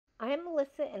I'm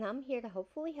Melissa, and I'm here to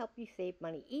hopefully help you save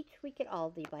money each week at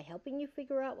Aldi by helping you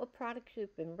figure out what products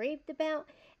you've been raved about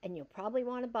and you'll probably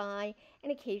want to buy,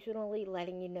 and occasionally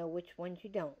letting you know which ones you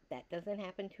don't. That doesn't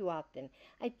happen too often.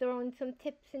 I throw in some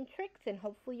tips and tricks, and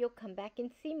hopefully you'll come back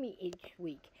and see me each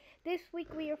week. This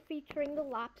week we are featuring the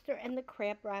lobster and the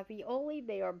crab ravioli.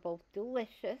 They are both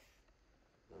delicious.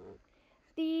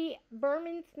 The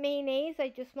Berman's mayonnaise,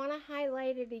 I just want to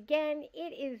highlight it again.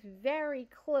 It is very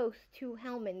close to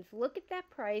Hellman's. Look at that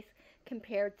price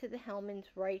compared to the Hellman's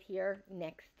right here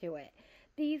next to it.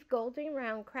 These golden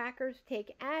round crackers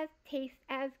taste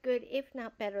as good, if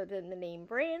not better, than the name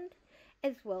brand,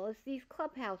 as well as these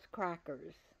Clubhouse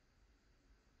crackers.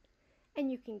 And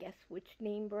you can guess which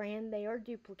name brand they are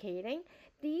duplicating.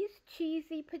 These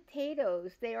cheesy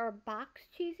potatoes, they are boxed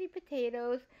cheesy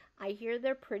potatoes. I hear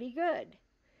they're pretty good.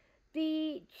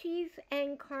 The cheese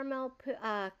and caramel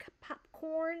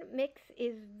popcorn mix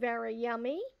is very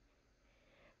yummy.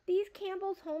 These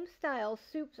Campbell's Homestyle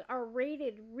soups are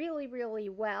rated really, really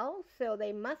well, so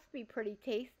they must be pretty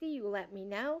tasty. You let me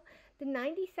know. The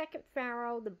 90-second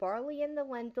farro, the barley and the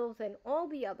lentils, and all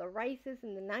the other rices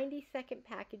in the 90-second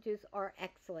packages are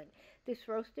excellent. This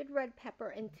roasted red pepper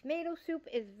and tomato soup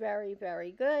is very,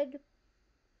 very good.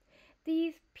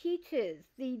 These peaches,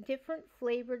 the different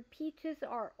flavored peaches,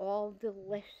 are all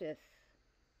delicious.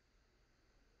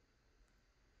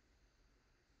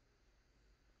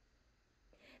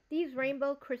 These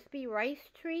Rainbow Crispy Rice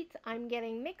Treats, I'm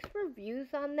getting mixed reviews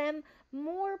on them,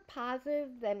 more positive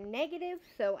than negative,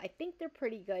 so I think they're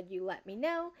pretty good. You let me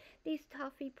know. These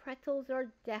toffee pretzels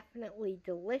are definitely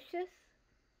delicious.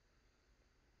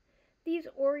 These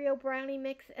Oreo brownie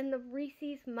mix and the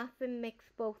Reese's muffin mix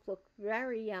both look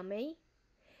very yummy.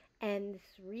 And this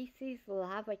Reese's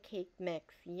lava cake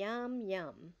mix, yum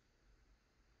yum.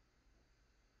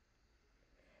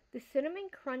 The Cinnamon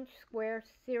Crunch Square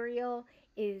cereal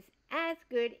is as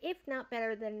good, if not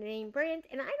better, than the name brand.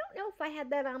 And I don't know if I had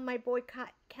that on my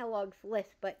boycott Kellogg's list,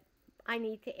 but I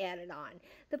need to add it on.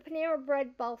 The Panera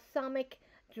Bread balsamic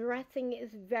dressing is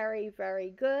very,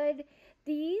 very good.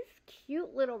 These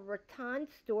cute little rattan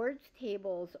storage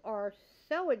tables are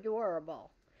so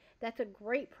adorable. That's a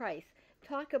great price.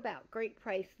 Talk about great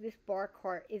price. This bar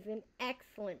cart is an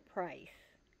excellent price.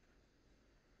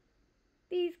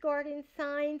 These garden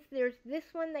signs, there's this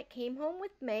one that came home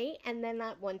with me, and then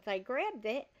once I grabbed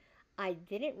it, I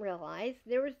didn't realize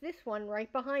there was this one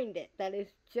right behind it that is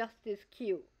just as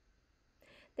cute.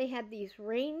 They have these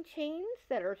rain chains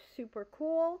that are super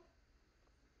cool.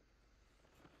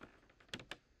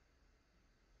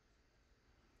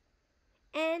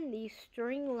 And these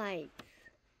string lights.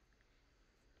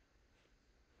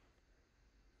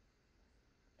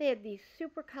 They have these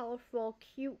super colorful,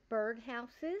 cute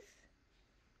birdhouses.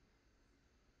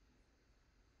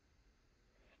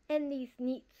 And these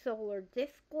neat solar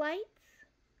disc lights.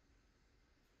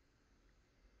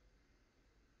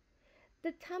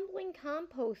 The tumbling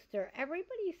composter.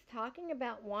 Everybody's talking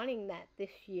about wanting that this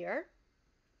year.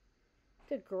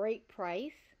 It's a great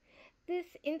price. This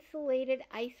insulated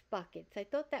ice buckets. I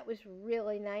thought that was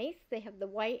really nice. They have the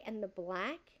white and the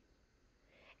black.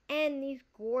 And these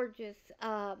gorgeous,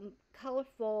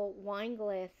 colorful wine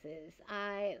glasses.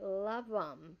 I love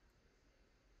them.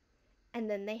 And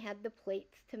then they had the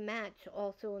plates to match,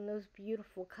 also in those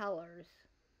beautiful colors.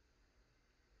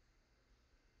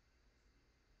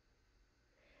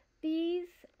 These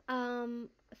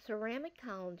ceramic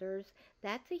colanders,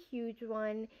 that's a huge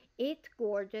one. It's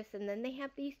gorgeous. And then they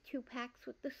have these 2-packs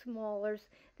with the smallers.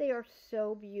 They are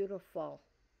so beautiful.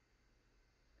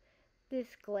 This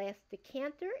glass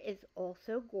decanter is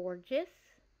also gorgeous.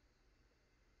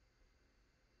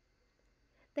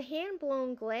 The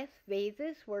hand-blown glass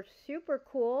vases were super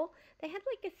cool. They had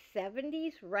like a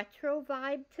 70s retro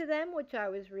vibe to them, which I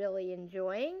was really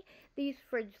enjoying. These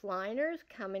fridge liners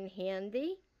come in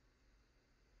handy.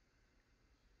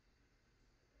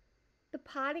 The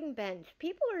potting bench.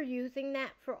 People are using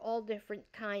that for all different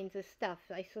kinds of stuff.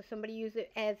 I saw somebody use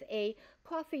it as a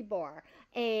coffee bar.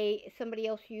 Somebody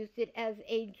else used it as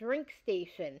a drink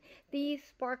station. These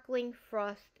sparkling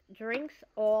frost drinks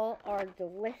all are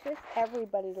delicious.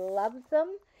 Everybody loves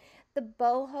them. The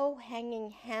boho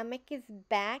hanging hammock is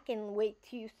back, and wait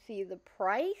till you see the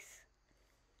price.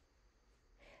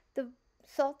 The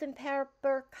salt and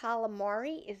pepper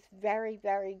calamari is very,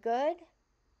 very good.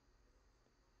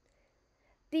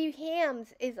 The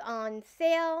hams is on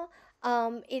sale.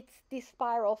 It's the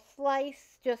spiral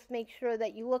slice. Just make sure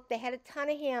that you look. They had a ton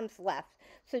of hams left,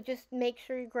 so just make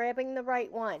sure you're grabbing the right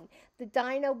one. The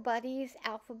Dino Buddies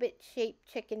alphabet-shaped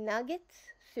chicken nuggets,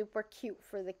 super cute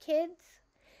for the kids.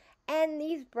 And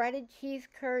these breaded cheese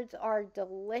curds are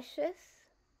delicious.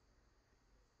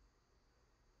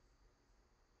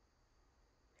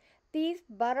 These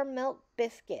buttermilk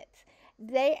biscuits,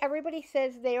 everybody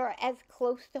says they are as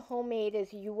close to homemade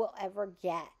as you will ever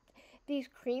get. These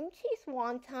cream cheese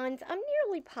wontons, I'm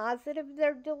nearly positive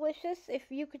they're delicious. If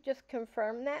you could just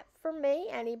confirm that for me,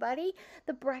 anybody.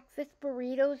 The breakfast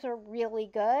burritos are really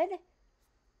good.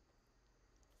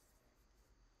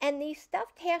 And these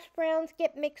stuffed hash browns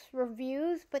get mixed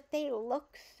reviews, but they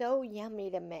look so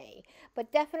yummy to me.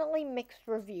 But definitely mixed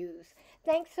reviews.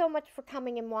 Thanks so much for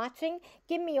coming and watching.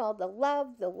 Give me all the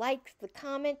love, the likes, the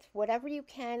comments, whatever you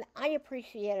can. I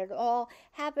appreciate it all.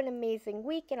 Have an amazing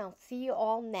week, and I'll see you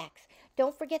all next.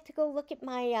 Don't forget to go look at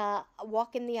my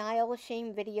Walk in the Aisle of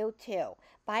Shame video, too.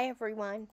 Bye, everyone.